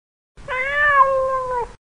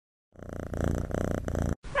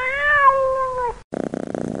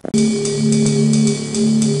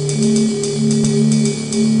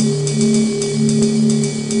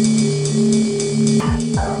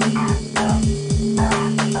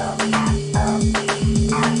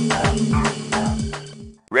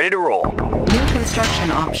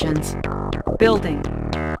options. Building.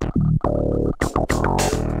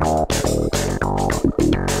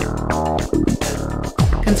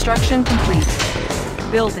 Construction complete.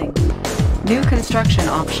 Building. New construction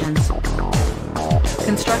options.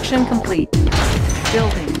 Construction complete.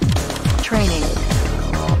 Building. Training.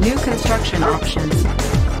 New construction options.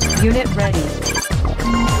 Unit ready.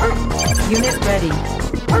 Unit ready.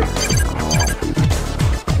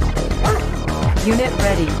 Unit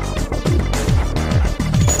ready.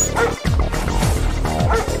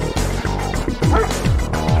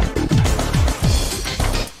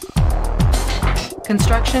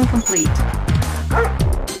 Construction complete.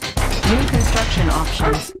 New construction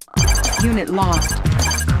options. Unit lost.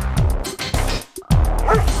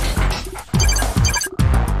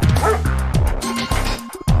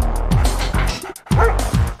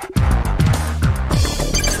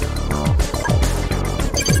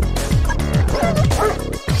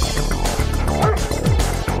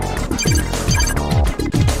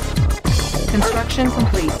 Construction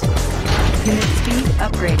complete. Unit speed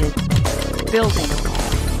upgraded. Building.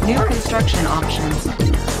 New construction options.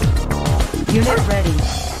 Unit ready.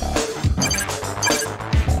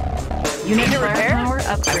 Unit firepower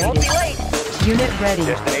upgraded. Unit ready.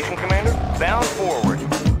 Destination, Commander. Bound forward.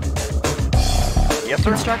 Yes,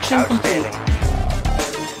 sir. Construction complete.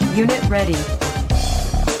 Unit ready.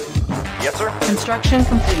 Yes, sir. Construction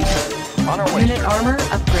complete. On our way, Unit sir. armor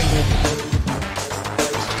upgraded.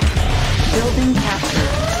 Building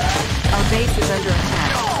captured. Our base is under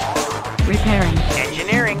attack. Repairing.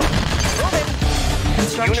 Engineering. Moving.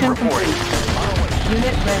 Construction Unit reporting. complete.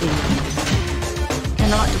 Unit ready.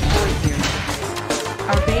 Cannot deploy here.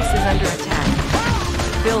 Our base is under attack.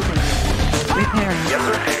 Building. Repairing. Yes,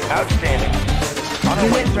 sir. Outstanding. On our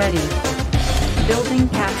way, Unit sir. ready. Building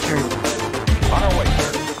captured. On our way,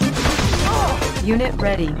 sir. Unit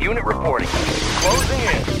ready. Unit reporting. Closing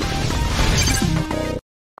in.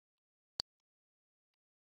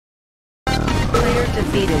 Player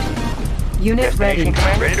defeated. Unit ready. Destination,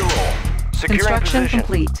 Commander. Ready to roll. Securing Construction position.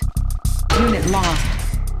 complete. Unit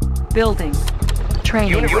lost. Building. Training.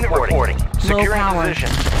 Unit reporting. Securing power. position.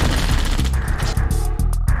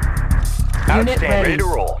 Unit Outstanding. ready. Ready to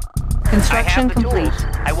roll. Construction I have the complete. tools.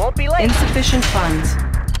 I won't be late. Insufficient funds.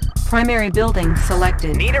 Primary building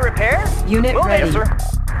selected. Need a repair? Unit Move ready. It, sir.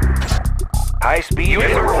 High speed.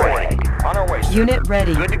 Unit reporting. On our way, sir. Unit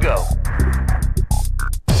ready. Good to go.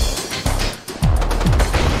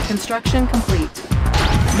 Construction complete.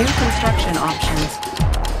 New construction options.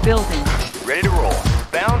 Building. Ready to roll.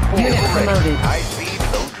 Bound forward. Unit ready. promoted. High speed,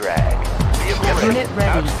 low drag. Vehicle Unit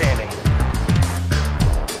ready. Outstanding.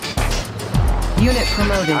 Unit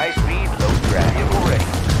promoted. High speed, low drag. Vehicle ready.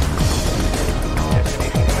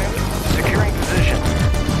 Destination, Commander. Securing position.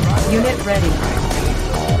 Unit ready.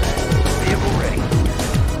 Vehicle ready.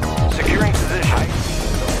 Securing position. High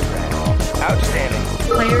speed, low drag. Outstanding.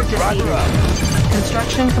 Player Roger defeated. up.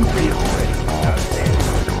 Construction complete. Vehicle ready. Outstanding.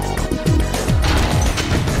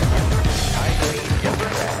 High speed, yes, sir.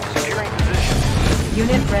 Securing position.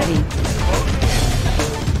 Unit ready.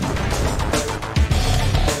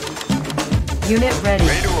 Unit ready.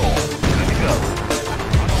 Ready to roll. Good to go.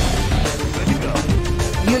 Good to go.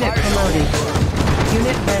 Unit promoted.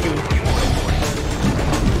 Unit ready.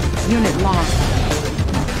 Unit lost.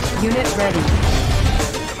 Unit ready.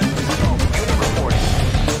 Unit reporting.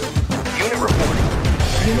 Unit reporting.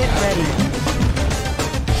 Unit ready.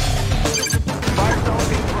 Fire zone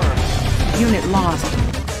confirmed. Unit lost.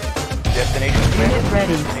 Destination commander. Unit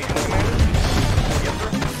ready. Destination commander. Yes, sir.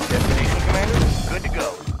 Destination commander. Good to go.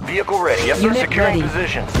 Vehicle ready. Yes, sir. Unit Securing ready.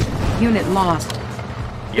 position. Unit lost.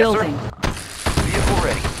 Yes, Building. sir. Vehicle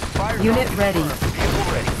ready. Fire Unit zone ready. confirmed. Vehicle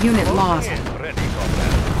ready. Unit Closing lost. in. Ready,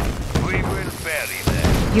 commander. We will bury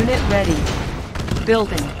that. Unit ready.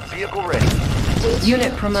 Building. Vehicle ready.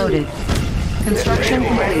 Unit promoted. Construction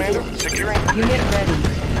complete. Commander. Securing. Unit ready.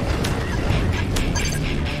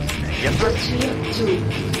 Yes, sir.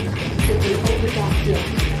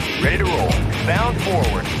 Ready to roll. Bound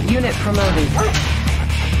forward. Unit promoted.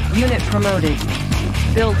 Unit promoted.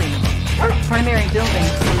 Building. Primary building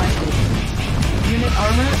selected. Unit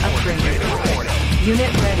armor upgraded.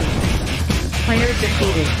 Unit ready. Player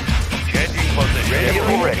defeated. Changing position.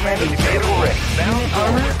 Vehicle ready. Vehicle ready. Bound Unit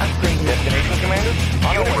armor forward. upgraded. Destination commander.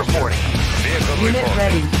 Unit reporting. Vehicle Unit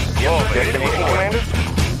ready. Yes, sir. Destination commander.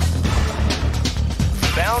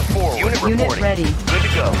 Bound forward. Unit Unit reporting. ready. Good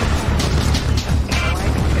to go.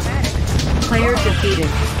 Player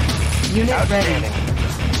defeated. Unit ready. Outstanding.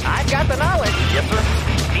 I've got the knowledge. Yes, sir.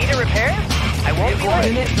 Need a repair? I won't be late.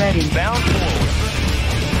 Unit ready. Bound forward.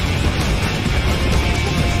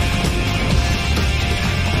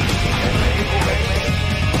 Vehicle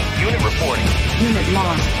ready. Reporting. Unit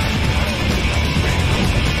lost.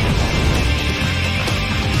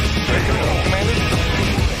 Ready to roll, Commander?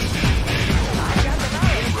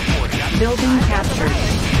 Building captured.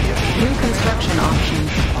 New construction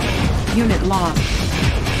options. Unit lost.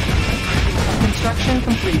 Construction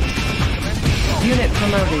complete. Unit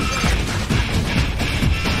promoted.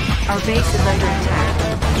 Our base is under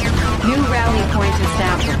attack. New rally point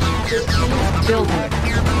established. Building.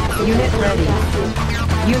 Unit ready.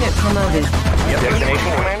 Unit promoted.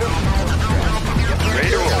 Destination, Commander? Ready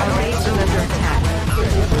to roll. Our base is under attack.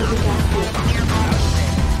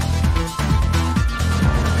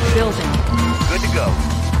 Building. Good to go.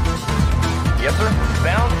 Yes, sir.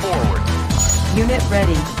 Bound forward. Unit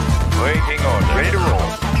ready. Waiting on. Ready to roll.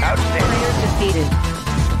 Outstanding. Player defeated.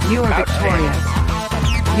 You are Outstanding. victorious.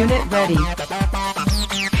 Unit ready.